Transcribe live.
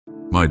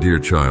My dear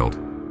child,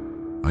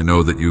 I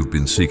know that you've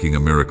been seeking a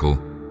miracle,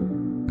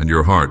 and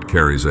your heart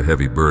carries a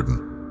heavy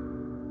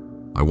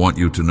burden. I want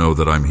you to know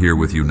that I'm here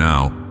with you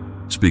now,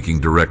 speaking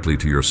directly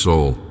to your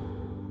soul.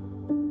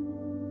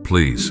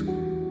 Please,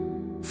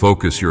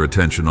 focus your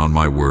attention on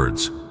my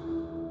words,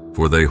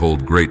 for they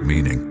hold great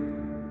meaning,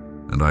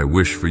 and I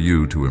wish for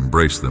you to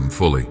embrace them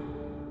fully.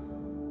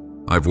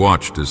 I've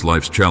watched as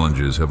life's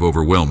challenges have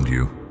overwhelmed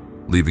you,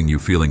 leaving you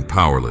feeling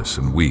powerless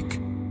and weak.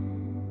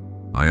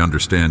 I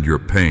understand your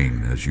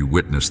pain as you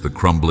witness the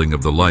crumbling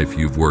of the life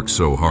you've worked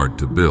so hard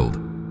to build.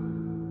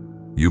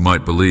 You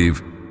might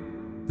believe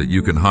that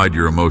you can hide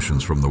your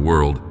emotions from the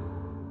world,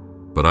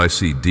 but I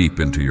see deep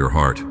into your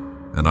heart,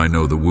 and I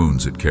know the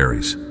wounds it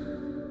carries.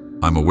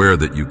 I'm aware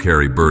that you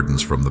carry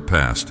burdens from the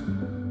past,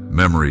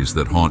 memories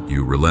that haunt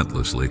you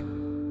relentlessly.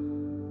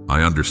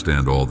 I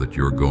understand all that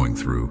you're going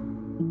through,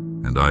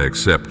 and I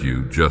accept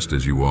you just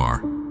as you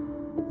are,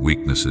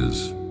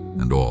 weaknesses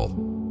and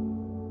all.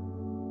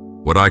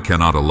 What I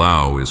cannot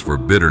allow is for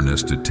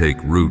bitterness to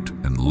take root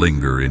and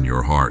linger in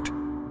your heart,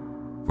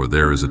 for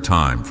there is a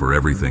time for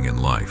everything in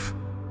life.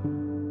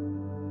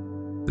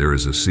 There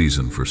is a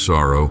season for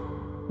sorrow,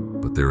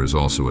 but there is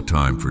also a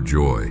time for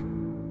joy,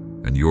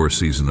 and your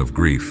season of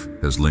grief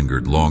has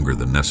lingered longer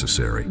than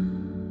necessary.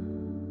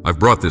 I've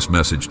brought this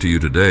message to you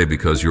today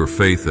because your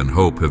faith and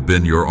hope have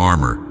been your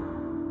armor,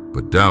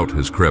 but doubt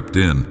has crept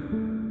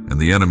in, and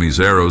the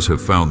enemy's arrows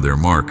have found their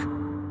mark.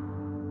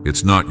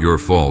 It's not your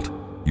fault.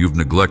 You've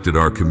neglected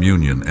our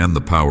communion and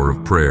the power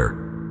of prayer.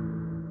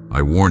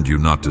 I warned you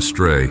not to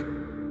stray.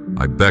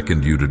 I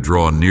beckoned you to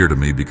draw near to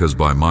me because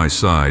by my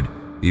side,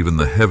 even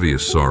the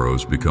heaviest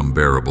sorrows become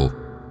bearable.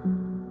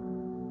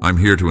 I'm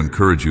here to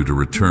encourage you to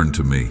return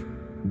to me,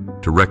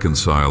 to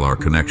reconcile our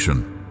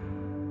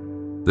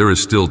connection. There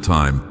is still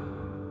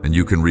time, and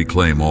you can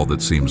reclaim all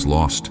that seems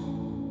lost.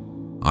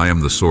 I am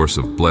the source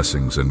of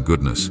blessings and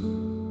goodness.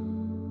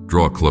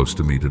 Draw close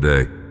to me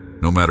today,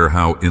 no matter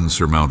how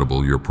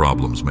insurmountable your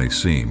problems may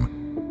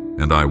seem,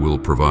 and I will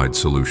provide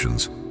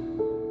solutions.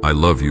 I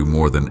love you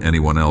more than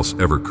anyone else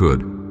ever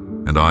could,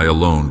 and I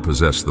alone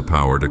possess the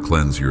power to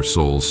cleanse your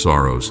soul's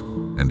sorrows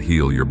and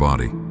heal your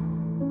body.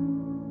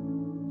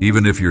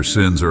 Even if your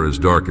sins are as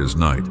dark as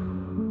night,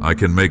 I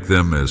can make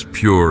them as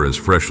pure as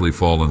freshly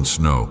fallen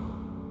snow.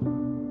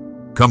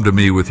 Come to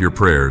me with your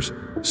prayers,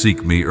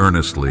 seek me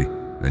earnestly,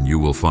 and you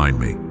will find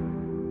me.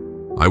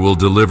 I will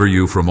deliver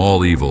you from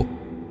all evil,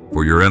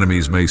 for your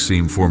enemies may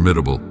seem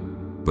formidable,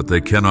 but they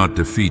cannot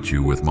defeat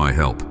you with my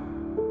help.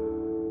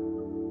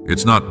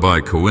 It's not by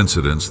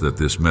coincidence that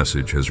this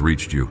message has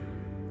reached you.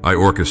 I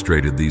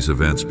orchestrated these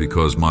events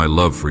because my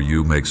love for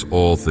you makes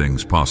all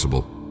things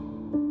possible.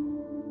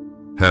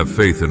 Have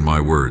faith in my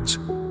words,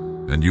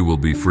 and you will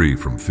be free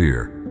from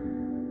fear.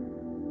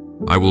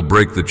 I will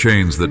break the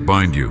chains that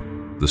bind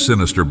you, the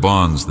sinister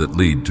bonds that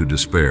lead to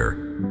despair.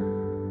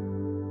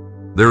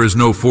 There is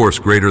no force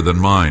greater than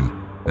mine,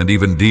 and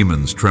even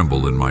demons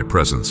tremble in my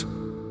presence.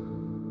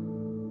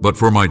 But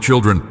for my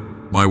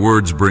children, my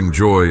words bring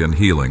joy and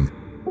healing,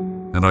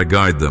 and I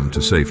guide them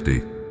to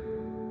safety.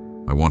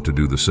 I want to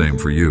do the same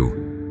for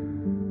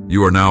you.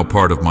 You are now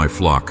part of my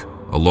flock,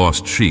 a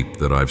lost sheep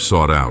that I've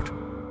sought out.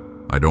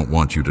 I don't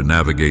want you to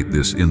navigate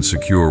this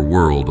insecure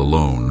world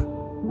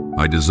alone.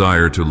 I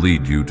desire to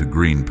lead you to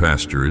green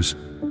pastures,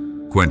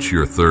 quench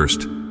your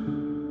thirst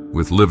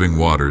with living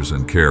waters,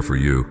 and care for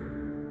you.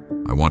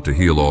 I want to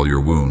heal all your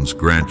wounds,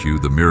 grant you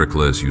the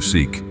miracle as you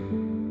seek,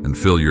 and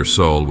fill your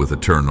soul with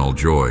eternal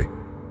joy.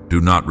 Do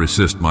not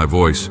resist my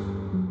voice.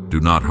 Do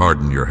not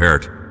harden your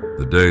heart.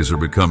 The days are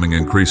becoming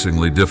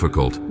increasingly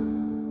difficult,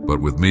 but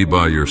with me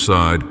by your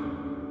side,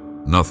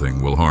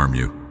 nothing will harm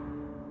you.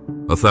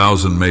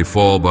 1,000 may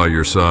fall by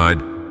your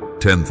side,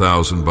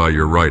 10,000 by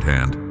your right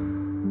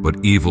hand,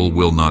 but evil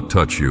will not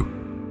touch you,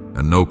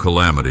 and no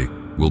calamity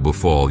will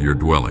befall your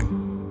dwelling.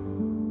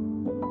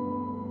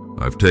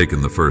 I've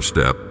taken the first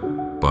step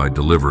by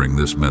delivering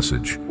this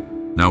message.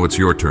 Now it's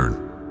your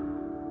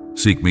turn.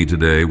 Seek me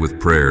today with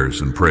prayers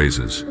and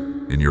praises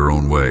in your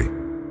own way,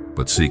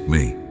 but seek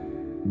me.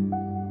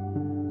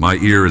 My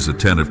ear is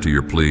attentive to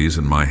your pleas,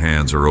 and my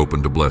hands are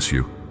open to bless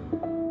you.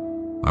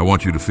 I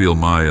want you to feel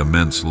my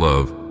immense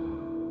love,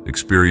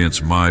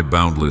 experience my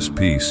boundless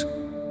peace,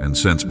 and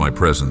sense my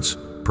presence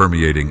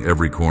permeating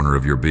every corner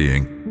of your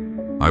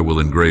being. I will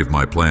engrave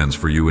my plans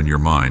for you in your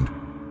mind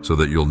so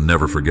that you'll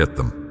never forget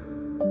them.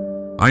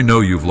 I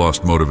know you've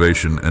lost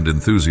motivation and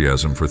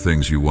enthusiasm for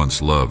things you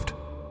once loved.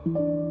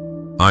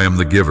 I am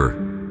the giver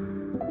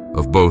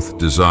of both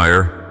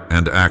desire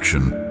and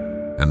action,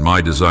 and my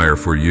desire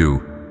for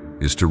you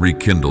is to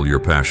rekindle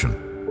your passion.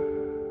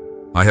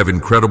 I have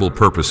incredible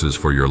purposes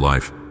for your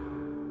life,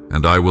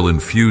 and I will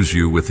infuse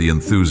you with the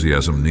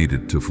enthusiasm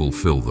needed to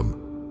fulfill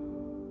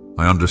them.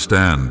 I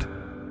understand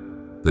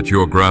that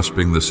you're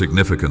grasping the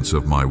significance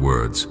of my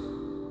words,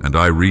 and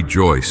I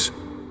rejoice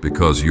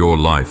because your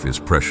life is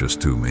precious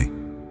to me.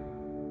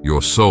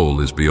 Your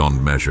soul is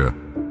beyond measure,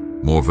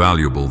 more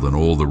valuable than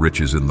all the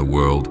riches in the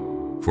world,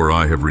 for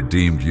I have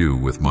redeemed you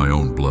with my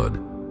own blood.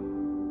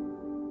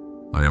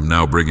 I am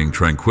now bringing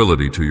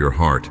tranquility to your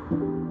heart,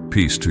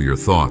 peace to your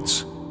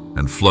thoughts,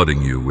 and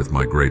flooding you with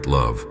my great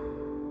love.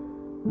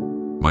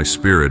 My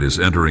Spirit is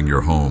entering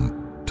your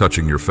home,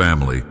 touching your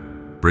family,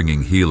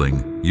 bringing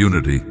healing,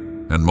 unity,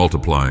 and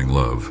multiplying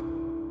love.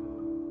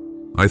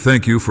 I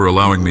thank you for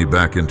allowing me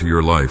back into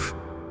your life.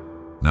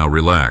 Now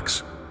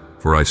relax,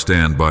 for I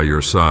stand by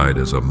your side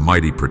as a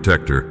mighty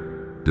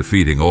protector,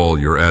 defeating all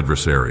your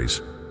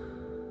adversaries.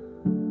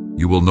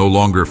 You will no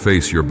longer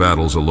face your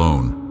battles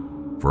alone,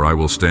 for I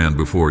will stand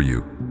before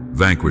you,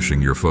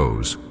 vanquishing your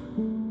foes.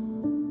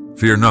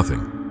 Fear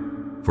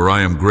nothing, for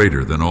I am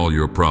greater than all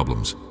your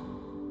problems.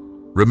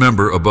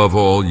 Remember, above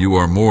all, you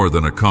are more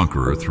than a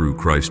conqueror through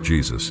Christ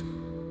Jesus.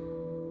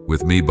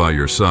 With me by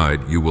your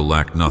side, you will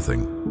lack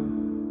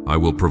nothing. I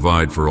will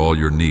provide for all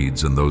your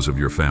needs and those of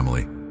your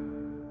family.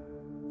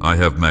 I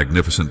have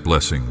magnificent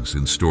blessings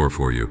in store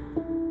for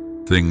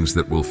you, things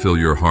that will fill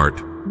your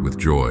heart with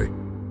joy.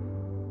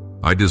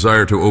 I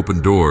desire to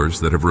open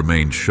doors that have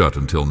remained shut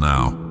until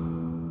now.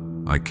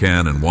 I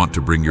can and want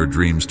to bring your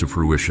dreams to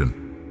fruition.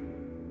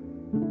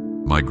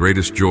 My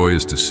greatest joy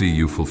is to see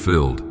you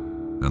fulfilled,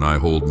 and I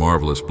hold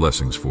marvelous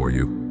blessings for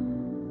you.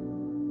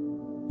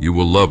 You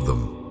will love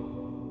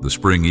them, the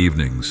spring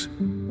evenings,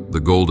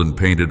 the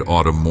golden-painted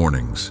autumn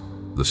mornings,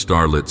 the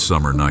starlit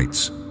summer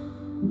nights.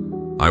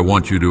 I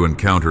want you to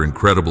encounter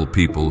incredible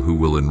people who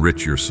will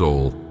enrich your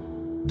soul,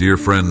 dear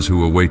friends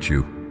who await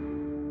you,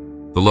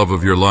 the love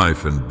of your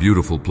life and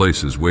beautiful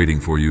places waiting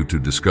for you to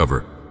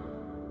discover.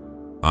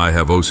 I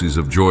have oases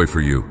of joy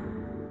for you,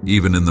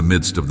 even in the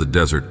midst of the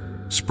desert,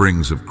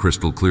 springs of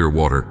crystal clear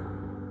water.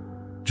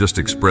 Just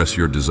express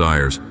your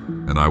desires,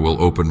 and I will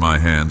open my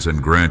hands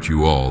and grant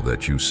you all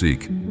that you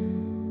seek.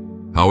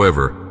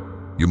 However,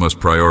 you must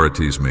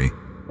prioritize me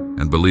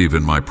and believe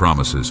in my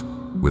promises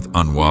with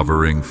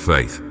unwavering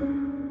faith.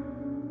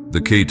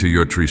 The key to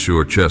your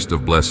treasure chest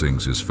of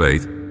blessings is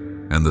faith,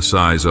 and the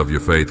size of your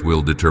faith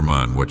will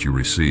determine what you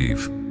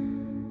receive.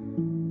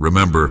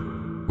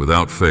 Remember,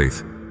 without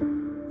faith,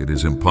 it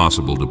is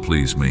impossible to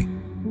please me,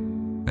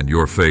 and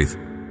your faith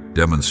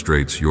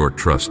demonstrates your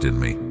trust in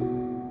me.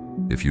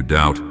 If you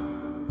doubt,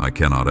 I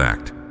cannot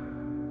act.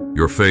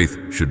 Your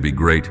faith should be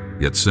great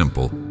yet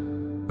simple,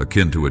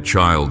 akin to a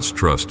child's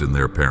trust in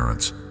their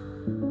parents.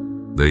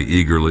 They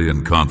eagerly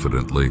and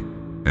confidently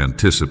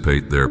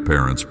anticipate their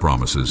parents'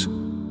 promises,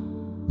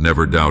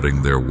 never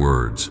doubting their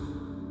words.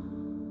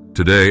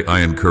 Today,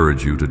 I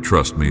encourage you to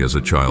trust me as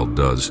a child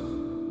does,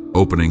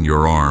 opening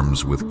your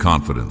arms with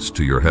confidence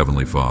to your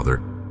Heavenly Father.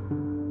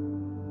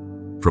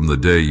 From the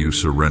day you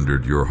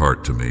surrendered your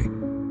heart to me,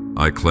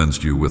 I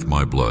cleansed you with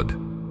my blood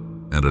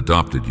and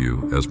adopted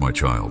you as my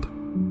child.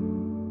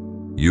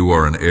 You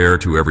are an heir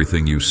to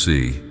everything you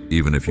see,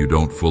 even if you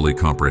don't fully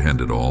comprehend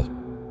it all.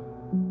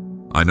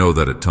 I know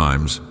that at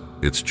times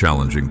it's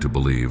challenging to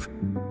believe,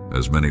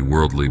 as many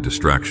worldly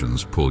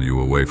distractions pull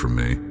you away from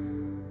me.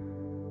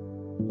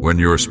 When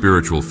your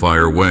spiritual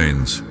fire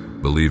wanes,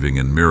 believing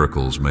in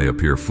miracles may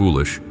appear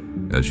foolish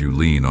as you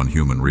lean on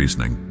human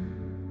reasoning.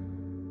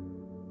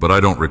 But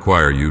I don't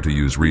require you to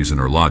use reason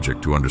or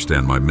logic to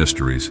understand my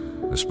mysteries,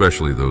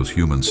 especially those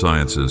human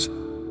sciences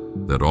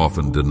that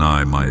often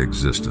deny my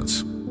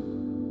existence.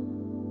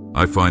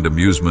 I find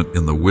amusement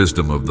in the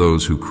wisdom of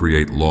those who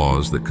create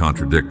laws that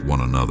contradict one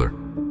another.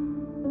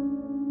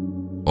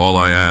 All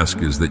I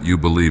ask is that you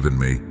believe in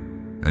me,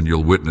 and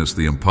you'll witness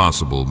the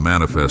impossible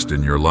manifest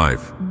in your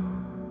life.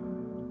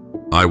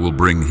 I will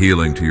bring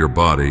healing to your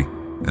body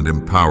and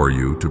empower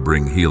you to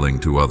bring healing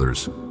to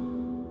others.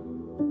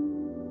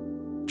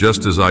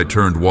 Just as I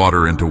turned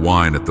water into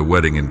wine at the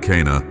wedding in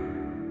Cana,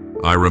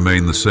 I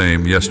remain the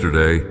same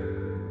yesterday,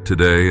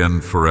 today,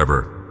 and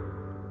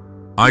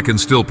forever. I can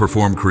still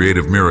perform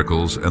creative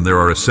miracles, and there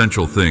are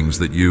essential things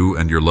that you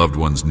and your loved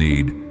ones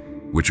need,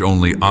 which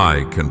only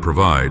I can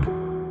provide,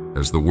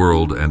 as the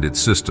world and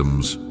its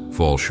systems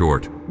fall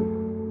short.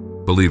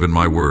 Believe in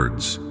my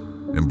words,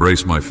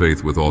 embrace my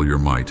faith with all your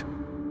might,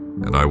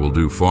 and I will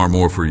do far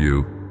more for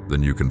you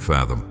than you can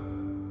fathom.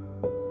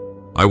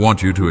 I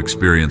want you to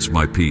experience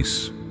my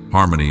peace,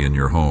 harmony in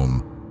your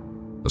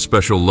home, a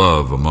special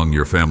love among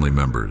your family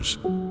members,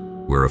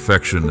 where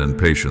affection and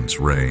patience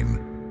reign.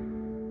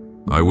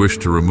 I wish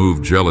to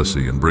remove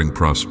jealousy and bring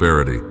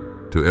prosperity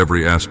to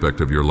every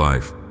aspect of your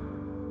life.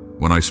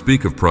 When I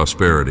speak of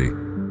prosperity,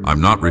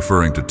 I'm not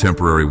referring to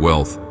temporary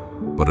wealth,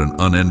 but an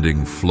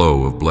unending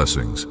flow of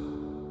blessings.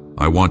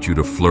 I want you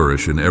to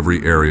flourish in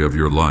every area of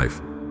your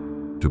life,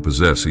 to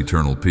possess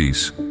eternal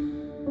peace,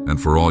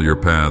 and for all your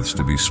paths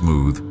to be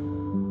smooth,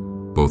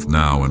 both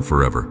now and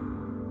forever.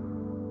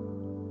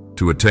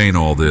 To attain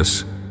all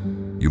this,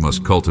 you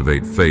must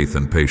cultivate faith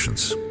and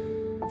patience,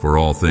 for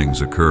all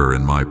things occur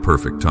in my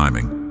perfect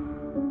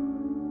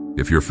timing.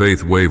 If your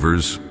faith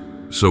wavers,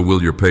 so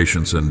will your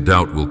patience, and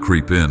doubt will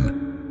creep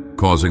in,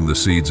 causing the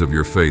seeds of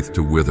your faith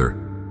to wither.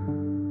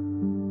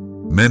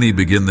 Many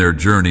begin their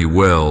journey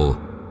well,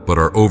 but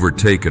are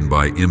overtaken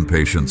by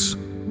impatience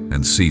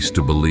and cease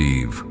to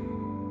believe.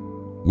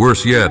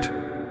 Worse yet,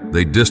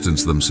 they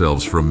distance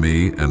themselves from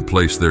me and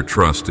place their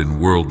trust in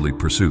worldly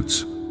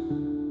pursuits.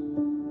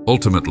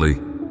 Ultimately,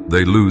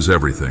 they lose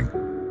everything,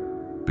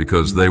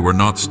 because they were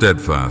not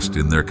steadfast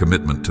in their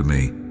commitment to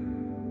me.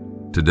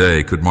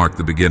 Today could mark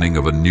the beginning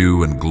of a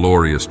new and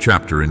glorious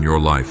chapter in your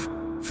life,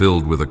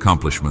 filled with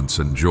accomplishments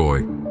and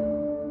joy.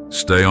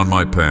 Stay on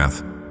my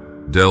path,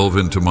 delve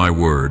into my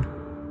word,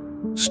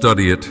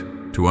 study it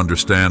to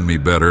understand me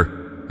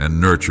better, and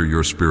nurture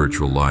your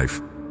spiritual life.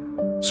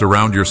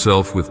 Surround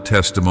yourself with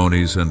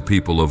testimonies and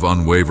people of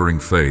unwavering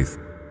faith,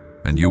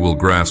 and you will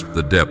grasp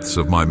the depths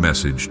of my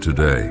message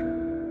today.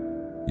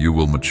 You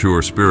will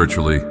mature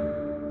spiritually,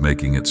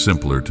 making it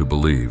simpler to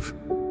believe.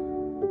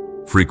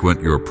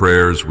 Frequent your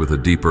prayers with a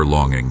deeper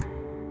longing,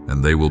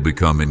 and they will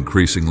become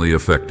increasingly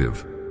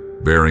effective,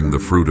 bearing the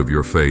fruit of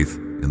your faith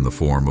in the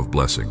form of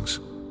blessings.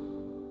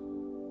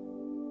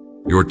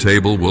 Your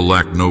table will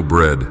lack no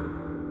bread.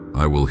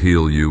 I will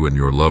heal you and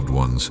your loved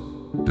ones,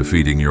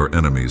 defeating your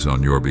enemies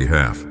on your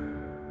behalf.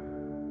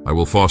 I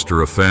will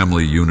foster a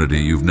family unity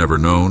you've never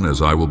known,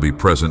 as I will be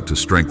present to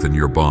strengthen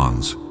your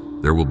bonds.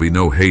 There will be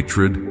no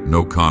hatred,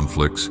 no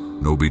conflicts,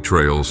 no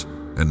betrayals,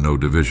 and no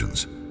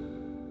divisions.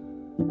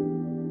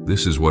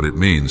 This is what it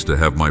means to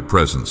have my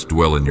presence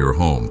dwell in your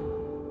home,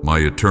 my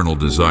eternal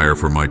desire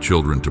for my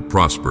children to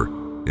prosper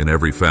in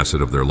every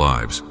facet of their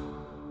lives.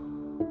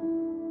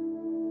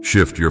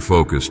 Shift your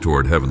focus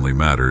toward heavenly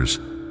matters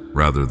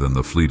rather than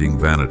the fleeting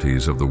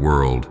vanities of the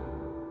world.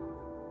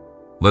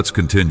 Let's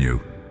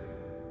continue.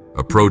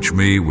 Approach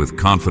me with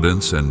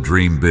confidence and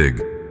dream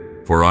big,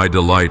 for I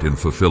delight in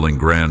fulfilling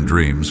grand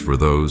dreams for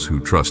those who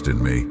trust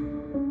in me.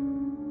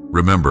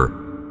 Remember,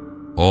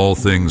 all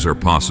things are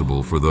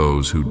possible for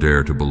those who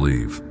dare to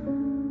believe.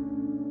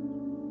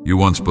 You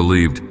once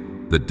believed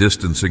that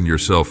distancing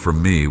yourself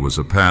from me was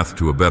a path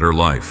to a better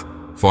life,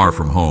 far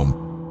from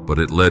home, but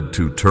it led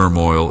to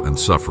turmoil and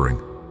suffering.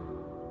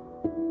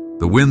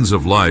 The winds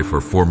of life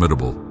are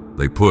formidable.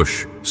 They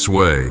push,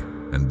 sway,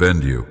 and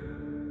bend you.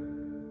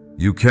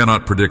 You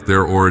cannot predict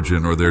their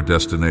origin or their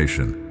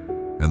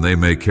destination, and they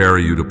may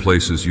carry you to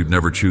places you'd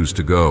never choose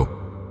to go.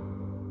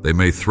 They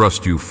may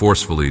thrust you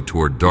forcefully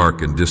toward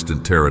dark and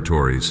distant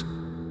territories,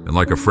 and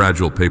like a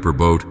fragile paper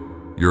boat,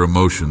 your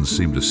emotions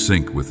seem to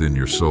sink within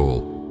your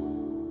soul.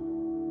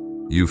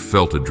 You've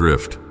felt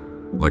adrift,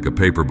 like a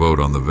paper boat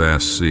on the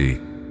vast sea,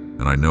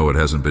 and I know it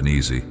hasn't been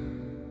easy.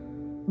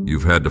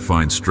 You've had to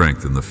find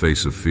strength in the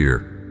face of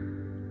fear.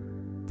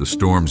 The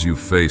storms you've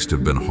faced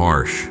have been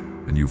harsh,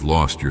 and you've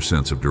lost your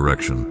sense of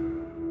direction.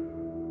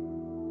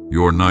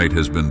 Your night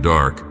has been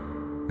dark,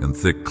 and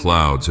thick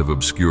clouds have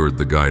obscured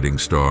the guiding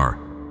star.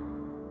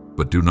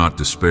 But do not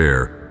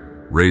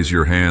despair. Raise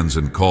your hands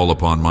and call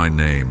upon my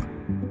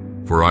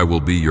name, for I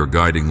will be your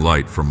guiding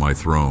light from my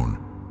throne.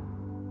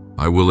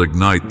 I will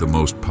ignite the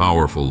most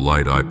powerful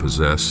light I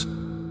possess.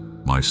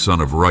 My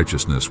Sun of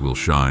Righteousness will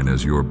shine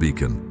as your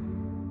beacon.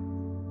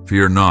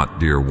 Fear not,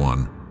 dear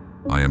one.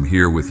 I am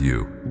here with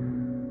you.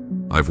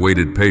 I've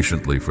waited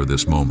patiently for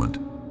this moment,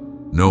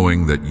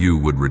 knowing that you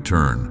would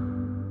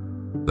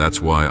return.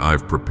 That's why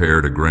I've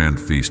prepared a grand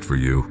feast for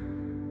you.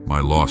 My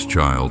lost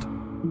child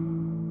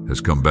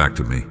has come back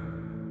to me,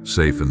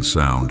 safe and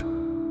sound.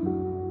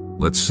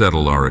 Let's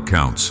settle our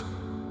accounts,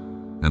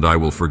 and I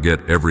will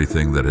forget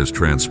everything that has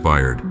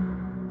transpired.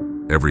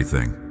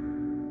 Everything.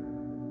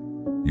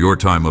 Your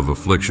time of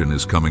affliction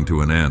is coming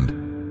to an end,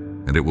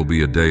 and it will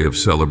be a day of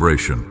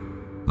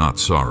celebration, not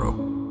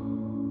sorrow.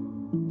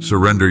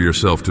 Surrender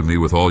yourself to me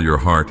with all your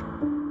heart,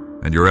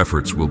 and your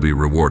efforts will be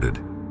rewarded.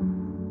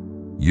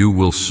 You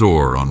will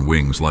soar on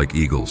wings like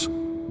eagles.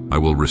 I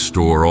will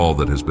restore all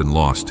that has been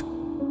lost.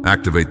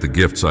 Activate the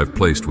gifts I've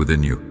placed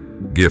within you,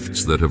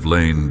 gifts that have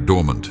lain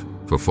dormant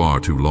for far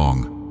too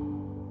long.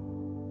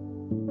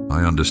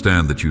 I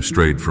understand that you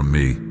strayed from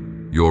me.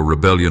 Your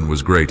rebellion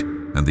was great,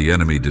 and the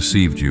enemy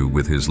deceived you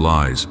with his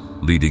lies,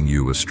 leading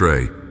you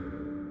astray.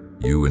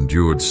 You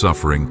endured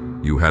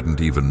suffering you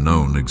hadn't even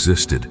known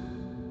existed.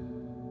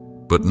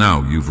 But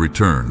now you've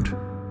returned,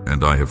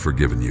 and I have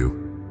forgiven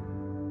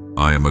you.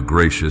 I am a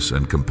gracious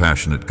and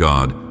compassionate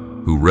God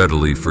who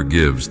readily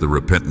forgives the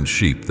repentant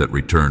sheep that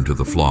return to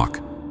the flock.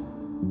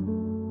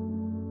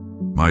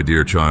 My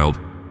dear child,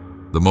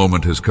 the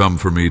moment has come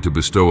for me to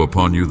bestow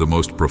upon you the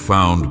most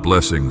profound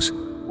blessings,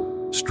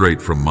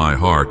 straight from my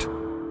heart.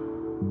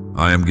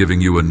 I am giving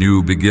you a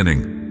new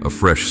beginning, a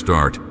fresh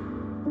start.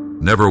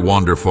 Never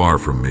wander far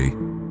from me,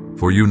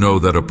 for you know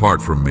that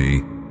apart from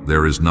me,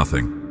 there is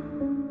nothing.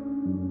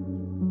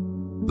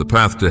 The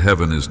path to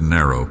heaven is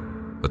narrow,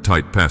 a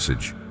tight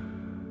passage,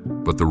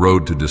 but the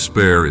road to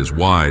despair is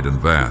wide and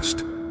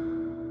vast.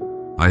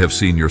 I have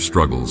seen your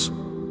struggles.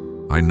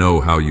 I know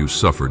how you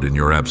suffered in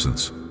your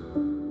absence.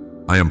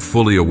 I am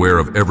fully aware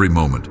of every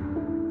moment,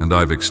 and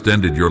I've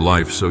extended your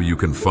life so you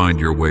can find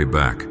your way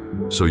back,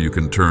 so you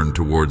can turn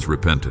towards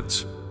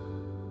repentance.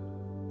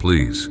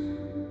 Please,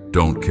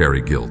 don't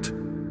carry guilt.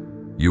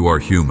 You are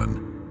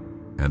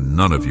human, and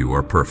none of you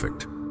are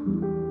perfect.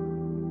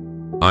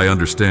 I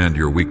understand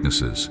your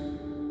weaknesses,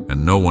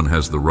 and no one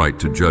has the right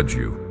to judge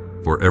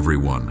you, for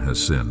everyone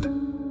has sinned.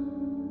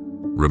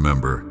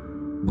 Remember,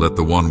 let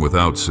the one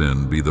without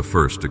sin be the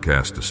first to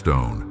cast a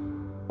stone.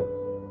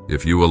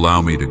 If you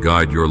allow me to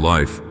guide your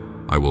life,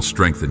 I will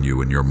strengthen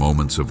you in your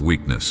moments of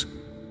weakness,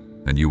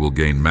 and you will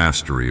gain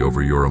mastery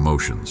over your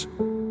emotions.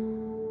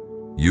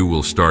 You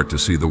will start to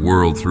see the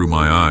world through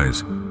my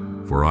eyes,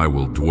 for I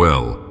will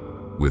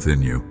dwell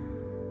within you.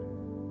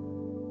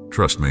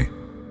 Trust me,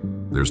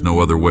 there's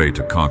no other way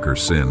to conquer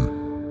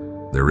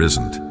sin. There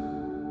isn't.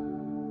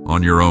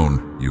 On your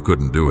own, you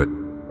couldn't do it.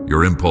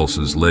 Your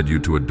impulses led you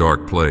to a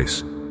dark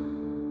place.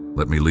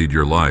 Let me lead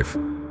your life.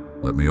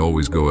 Let me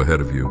always go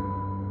ahead of you,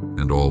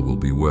 and all will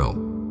be well.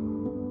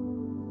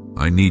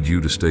 I need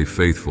you to stay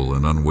faithful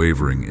and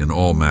unwavering in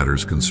all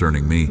matters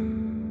concerning me,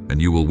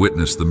 and you will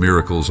witness the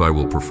miracles I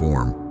will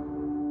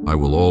perform. I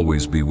will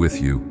always be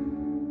with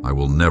you. I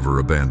will never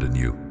abandon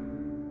you.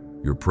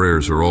 Your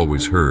prayers are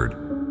always heard,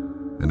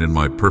 and in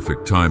my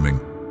perfect timing,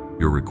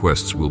 your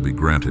requests will be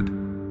granted.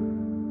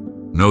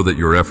 Know that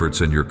your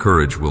efforts and your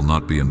courage will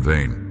not be in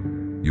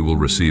vain. You will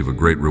receive a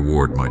great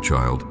reward, my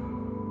child.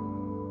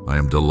 I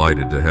am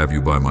delighted to have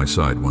you by my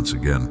side once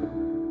again.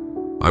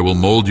 I will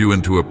mold you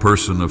into a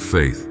person of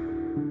faith,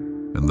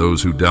 and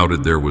those who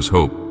doubted there was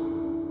hope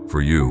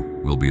for you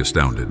will be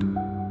astounded.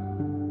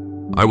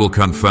 I will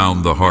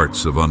confound the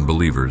hearts of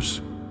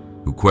unbelievers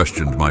who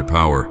questioned my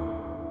power,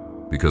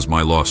 because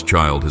my lost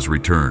child has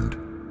returned.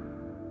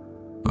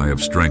 I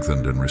have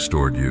strengthened and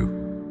restored you.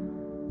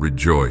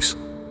 Rejoice.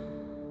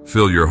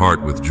 Fill your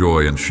heart with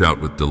joy and shout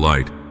with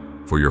delight,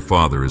 for your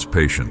Father is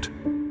patient.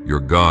 Your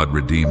God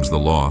redeems the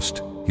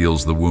lost,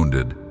 heals the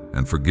wounded,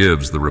 and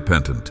forgives the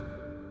repentant.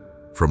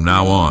 From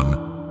now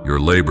on, your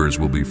labors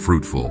will be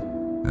fruitful,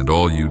 and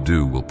all you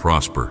do will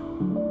prosper.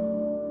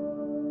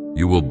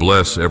 You will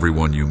bless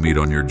everyone you meet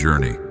on your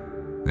journey,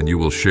 and you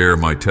will share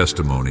my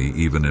testimony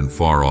even in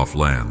far-off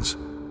lands.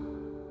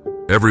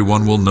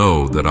 Everyone will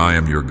know that I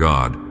am your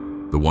God,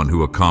 the one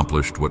who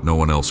accomplished what no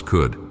one else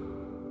could.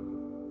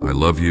 I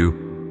love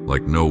you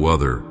like no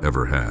other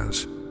ever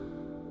has.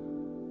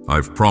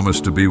 I've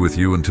promised to be with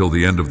you until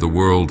the end of the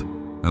world,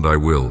 and I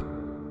will.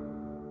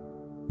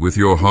 With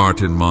your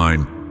heart in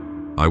mine,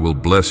 I will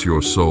bless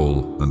your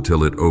soul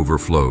until it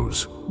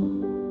overflows.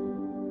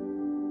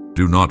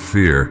 Do not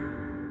fear.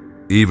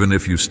 Even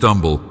if you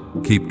stumble,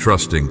 keep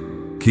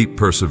trusting, keep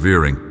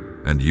persevering,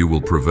 and you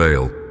will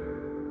prevail.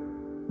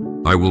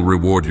 I will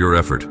reward your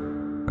effort,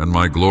 and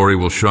my glory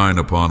will shine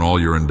upon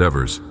all your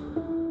endeavors.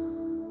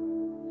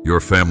 Your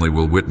family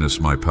will witness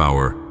my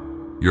power.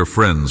 Your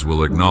friends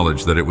will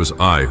acknowledge that it was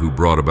I who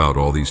brought about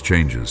all these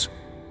changes,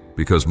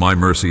 because my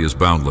mercy is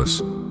boundless,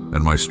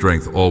 and my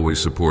strength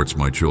always supports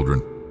my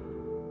children.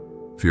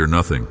 Fear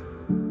nothing,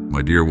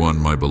 my dear one,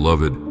 my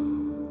beloved,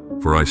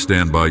 for I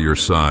stand by your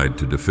side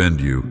to defend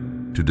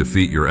you, to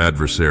defeat your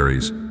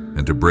adversaries,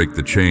 and to break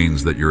the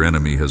chains that your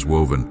enemy has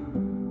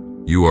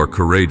woven. You are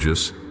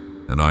courageous,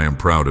 and I am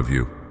proud of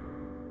you.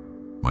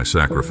 My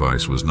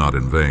sacrifice was not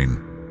in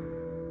vain.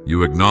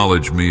 You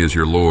acknowledge me as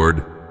your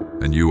Lord,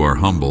 and you are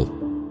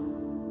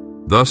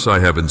humble. Thus I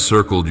have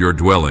encircled your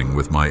dwelling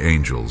with my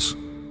angels.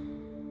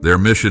 Their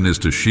mission is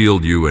to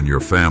shield you and your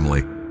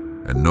family,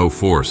 and no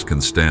force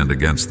can stand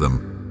against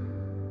them.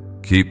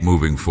 Keep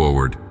moving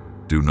forward.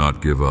 Do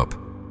not give up.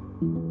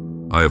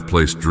 I have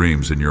placed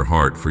dreams in your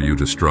heart for you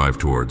to strive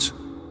towards.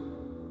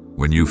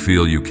 When you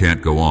feel you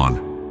can't go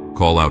on,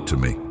 call out to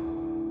me,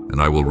 and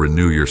I will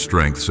renew your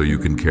strength so you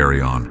can carry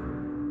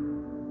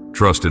on.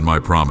 Trust in my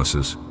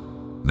promises.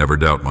 Never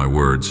doubt my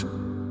words,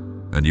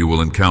 and you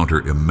will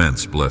encounter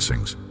immense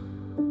blessings.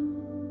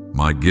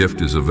 My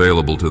gift is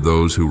available to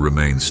those who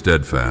remain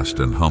steadfast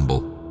and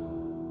humble.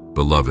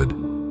 Beloved,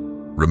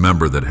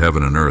 remember that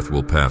heaven and earth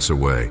will pass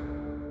away,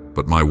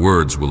 but my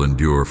words will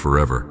endure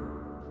forever.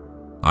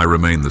 I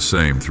remain the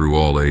same through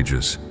all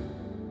ages,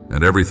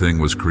 and everything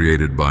was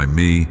created by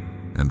me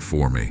and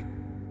for me.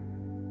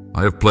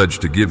 I have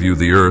pledged to give you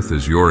the earth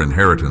as your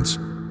inheritance,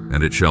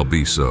 and it shall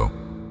be so.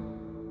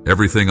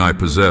 Everything I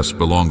possess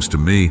belongs to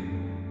me,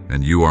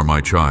 and you are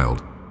my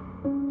child.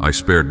 I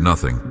spared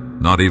nothing,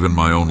 not even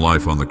my own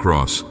life on the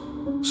cross,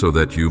 so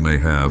that you may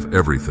have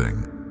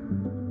everything.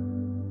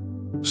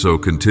 So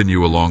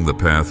continue along the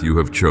path you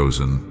have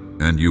chosen,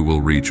 and you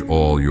will reach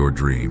all your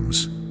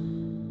dreams.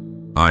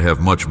 I have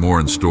much more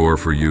in store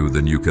for you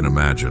than you can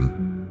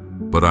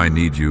imagine, but I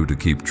need you to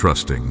keep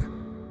trusting.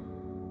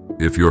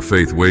 If your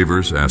faith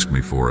wavers, ask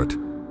me for it.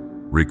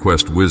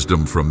 Request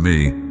wisdom from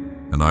me,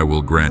 and I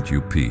will grant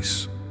you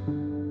peace.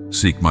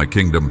 Seek my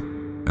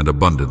kingdom, and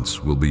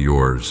abundance will be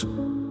yours.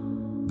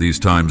 These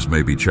times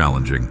may be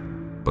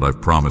challenging, but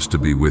I've promised to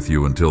be with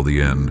you until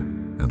the end,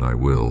 and I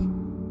will.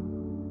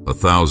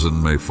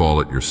 1,000 may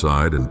fall at your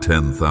side and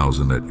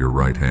 10,000 at your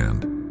right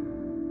hand,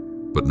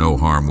 but no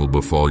harm will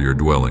befall your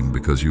dwelling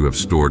because you have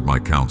stored my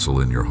counsel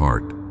in your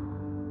heart.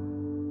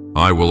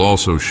 I will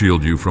also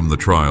shield you from the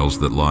trials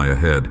that lie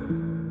ahead.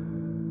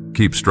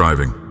 Keep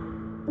striving.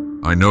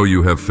 I know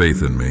you have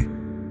faith in me.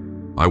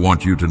 I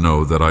want you to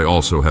know that I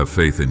also have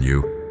faith in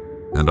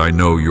you, and I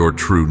know your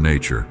true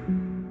nature.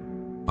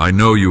 I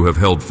know you have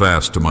held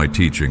fast to my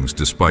teachings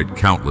despite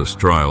countless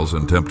trials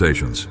and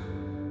temptations.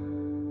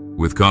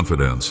 With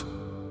confidence,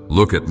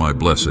 look at my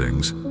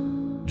blessings,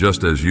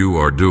 just as you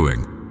are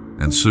doing,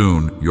 and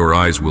soon your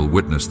eyes will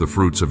witness the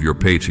fruits of your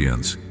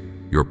patience,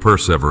 your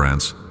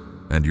perseverance,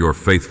 and your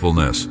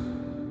faithfulness,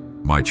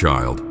 my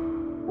child.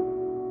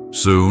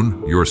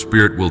 Soon your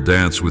spirit will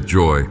dance with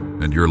joy,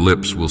 and your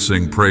lips will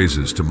sing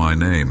praises to my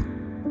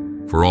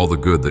name, for all the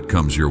good that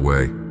comes your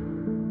way.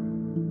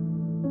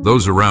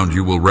 Those around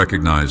you will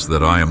recognize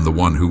that I am the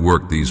one who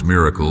worked these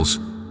miracles,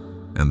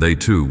 and they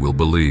too will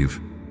believe.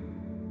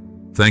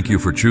 Thank you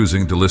for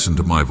choosing to listen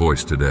to my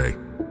voice today.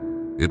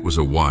 It was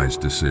a wise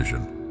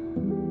decision.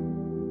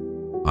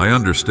 I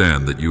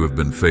understand that you have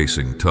been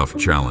facing tough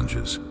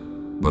challenges,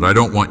 but I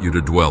don't want you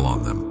to dwell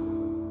on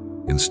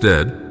them.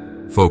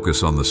 Instead,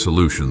 focus on the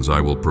solutions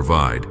I will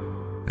provide,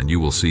 and you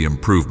will see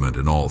improvement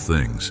in all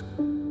things.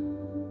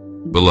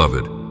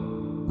 Beloved,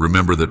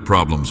 remember that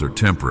problems are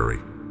temporary.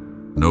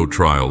 No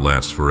trial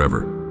lasts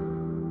forever.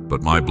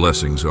 But my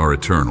blessings are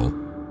eternal,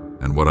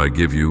 and what I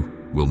give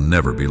you will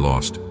never be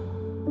lost.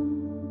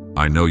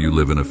 I know you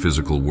live in a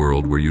physical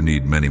world where you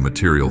need many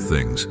material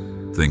things,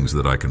 things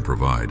that I can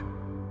provide.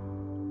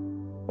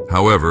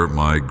 However,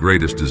 my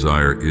greatest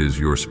desire is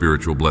your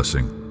spiritual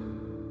blessing,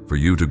 for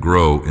you to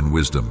grow in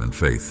wisdom and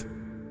faith.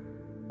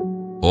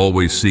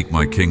 Always seek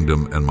my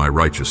kingdom and my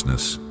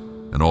righteousness,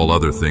 and all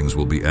other things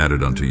will be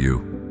added unto you.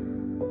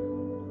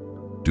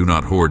 Do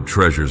not hoard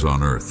treasures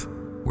on earth,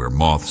 where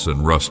moths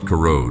and rust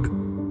corrode.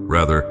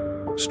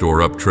 Rather,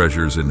 store up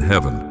treasures in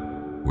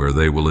heaven, where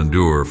they will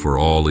endure for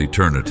all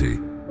eternity.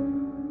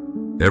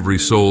 Every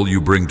soul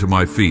you bring to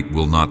my feet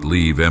will not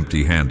leave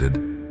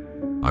empty-handed.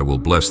 I will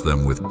bless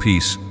them with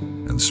peace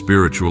and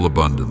spiritual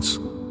abundance.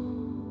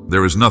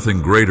 There is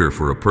nothing greater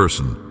for a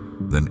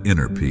person than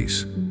inner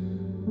peace.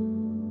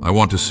 I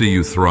want to see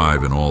you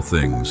thrive in all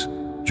things,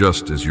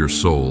 just as your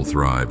soul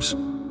thrives.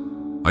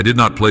 I did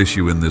not place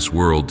you in this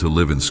world to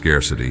live in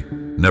scarcity.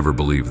 Never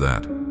believe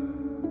that.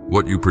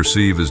 What you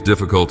perceive as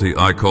difficulty,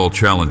 I call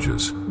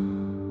challenges,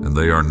 and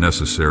they are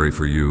necessary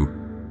for you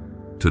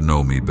to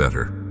know me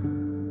better.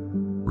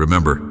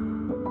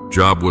 Remember,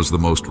 Job was the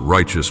most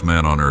righteous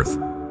man on earth,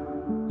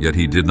 yet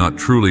he did not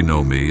truly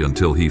know me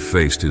until he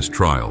faced his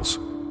trials.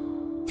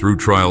 Through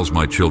trials,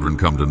 my children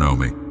come to know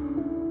me,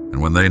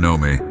 and when they know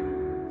me,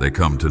 they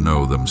come to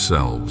know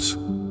themselves.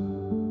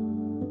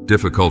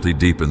 Difficulty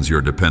deepens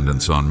your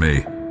dependence on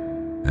me,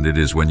 and it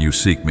is when you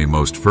seek me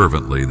most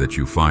fervently that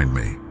you find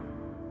me.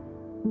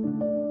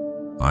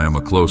 I am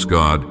a close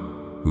God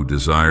who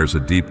desires a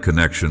deep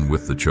connection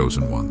with the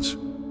chosen ones.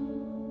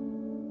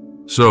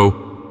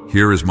 So,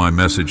 here is my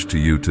message to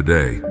you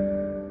today.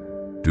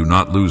 Do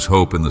not lose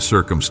hope in the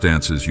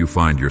circumstances you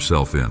find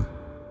yourself in.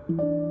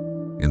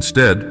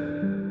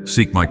 Instead,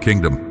 seek my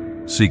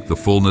kingdom, seek the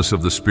fullness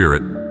of the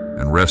Spirit,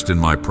 and rest in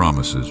my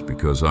promises,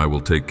 because I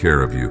will take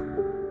care of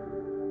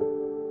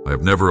you. I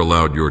have never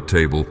allowed your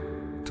table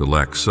to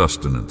lack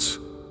sustenance,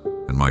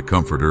 and my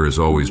comforter has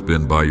always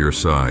been by your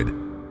side,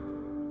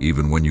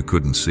 even when you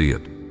couldn't see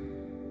it.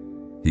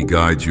 He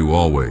guides you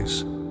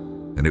always,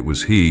 and it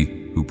was He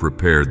who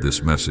prepared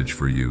this message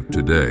for you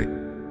today,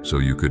 so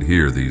you could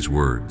hear these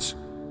words.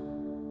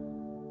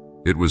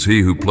 It was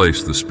He who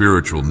placed the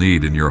spiritual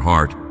need in your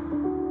heart,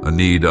 a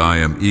need I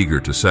am eager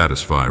to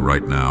satisfy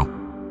right now.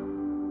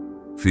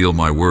 Feel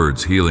my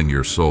words healing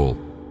your soul,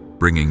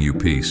 bringing you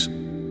peace.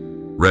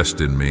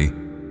 Rest in me,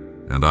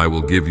 and I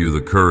will give you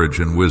the courage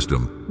and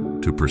wisdom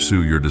to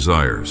pursue your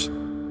desires.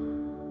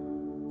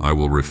 I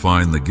will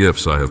refine the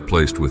gifts I have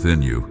placed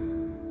within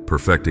you,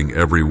 perfecting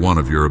every one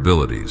of your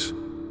abilities.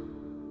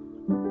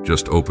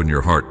 Just open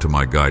your heart to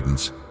my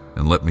guidance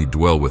and let me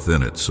dwell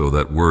within it, so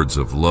that words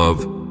of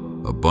love,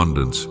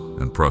 abundance,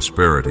 and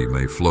prosperity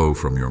may flow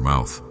from your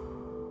mouth.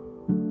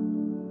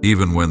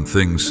 Even when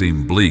things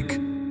seem bleak,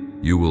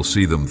 you will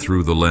see them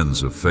through the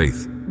lens of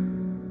faith.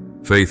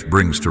 Faith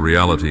brings to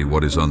reality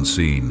what is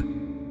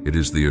unseen. It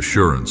is the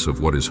assurance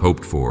of what is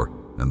hoped for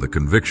and the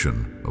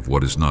conviction of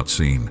what is not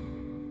seen.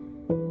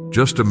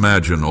 Just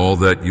imagine all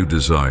that you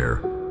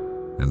desire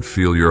and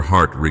feel your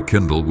heart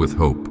rekindle with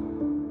hope.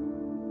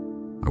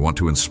 I want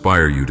to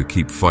inspire you to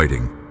keep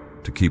fighting,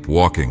 to keep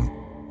walking,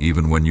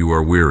 even when you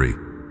are weary,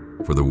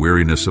 for the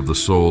weariness of the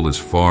soul is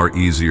far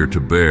easier to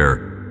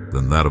bear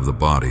than that of the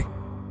body.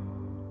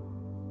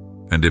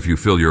 And if you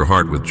fill your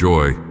heart with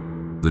joy,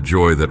 the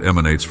joy that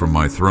emanates from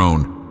my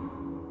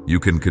throne, you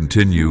can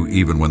continue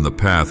even when the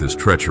path is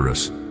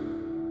treacherous.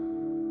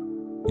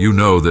 You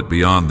know that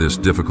beyond this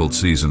difficult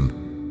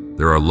season,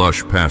 there are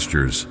lush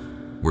pastures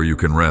where you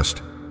can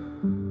rest.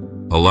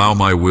 Allow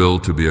my will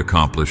to be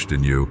accomplished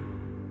in you,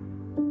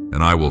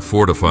 and I will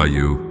fortify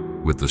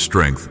you with the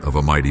strength of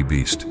a mighty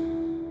beast.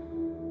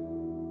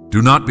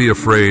 Do not be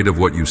afraid of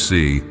what you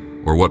see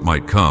or what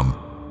might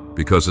come,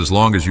 because as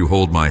long as you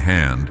hold my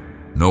hand,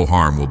 no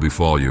harm will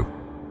befall you.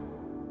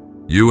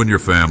 You and your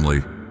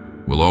family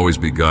will always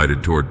be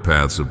guided toward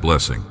paths of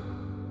blessing.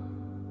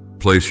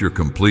 Place your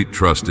complete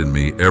trust in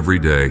me every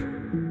day.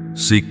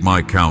 Seek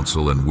my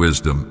counsel and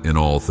wisdom in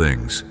all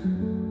things,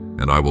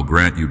 and I will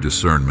grant you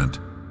discernment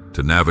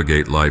to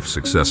navigate life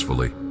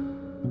successfully.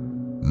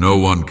 No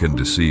one can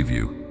deceive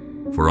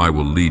you, for I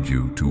will lead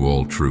you to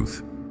all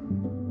truth.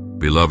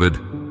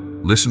 Beloved,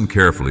 listen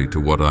carefully to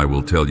what I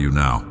will tell you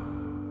now.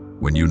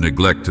 When you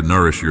neglect to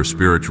nourish your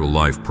spiritual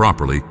life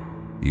properly,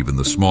 even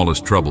the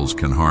smallest troubles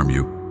can harm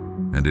you,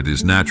 and it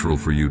is natural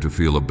for you to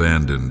feel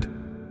abandoned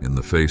in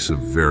the face of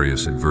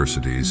various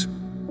adversities.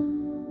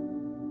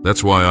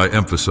 That's why I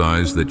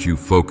emphasize that you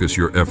focus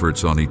your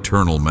efforts on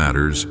eternal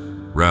matters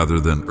rather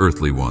than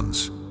earthly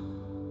ones.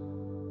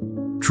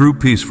 True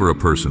peace for a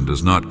person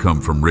does not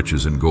come from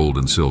riches in gold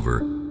and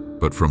silver,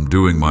 but from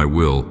doing my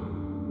will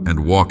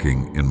and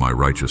walking in my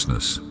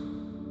righteousness.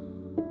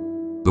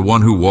 The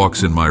one who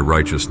walks in my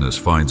righteousness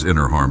finds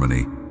inner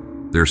harmony.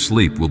 Their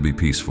sleep will be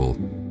peaceful.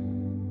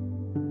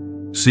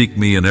 Seek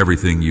me in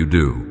everything you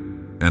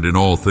do, and in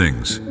all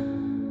things.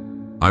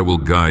 I will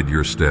guide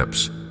your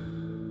steps.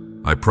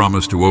 I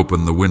promise to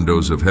open the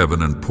windows of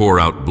heaven and pour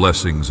out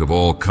blessings of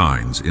all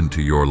kinds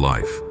into your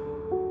life.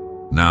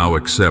 Now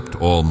accept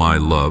all my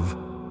love,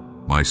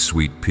 my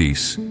sweet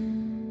peace,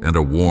 and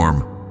a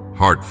warm,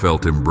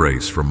 heartfelt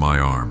embrace from my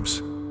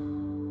arms.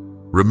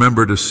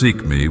 Remember to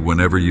seek me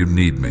whenever you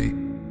need me,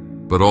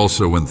 but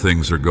also when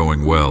things are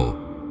going well.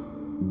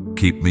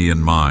 Keep me in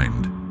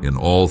mind in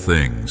all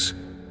things,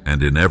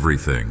 and in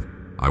everything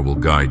I will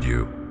guide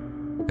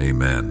you.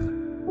 Amen.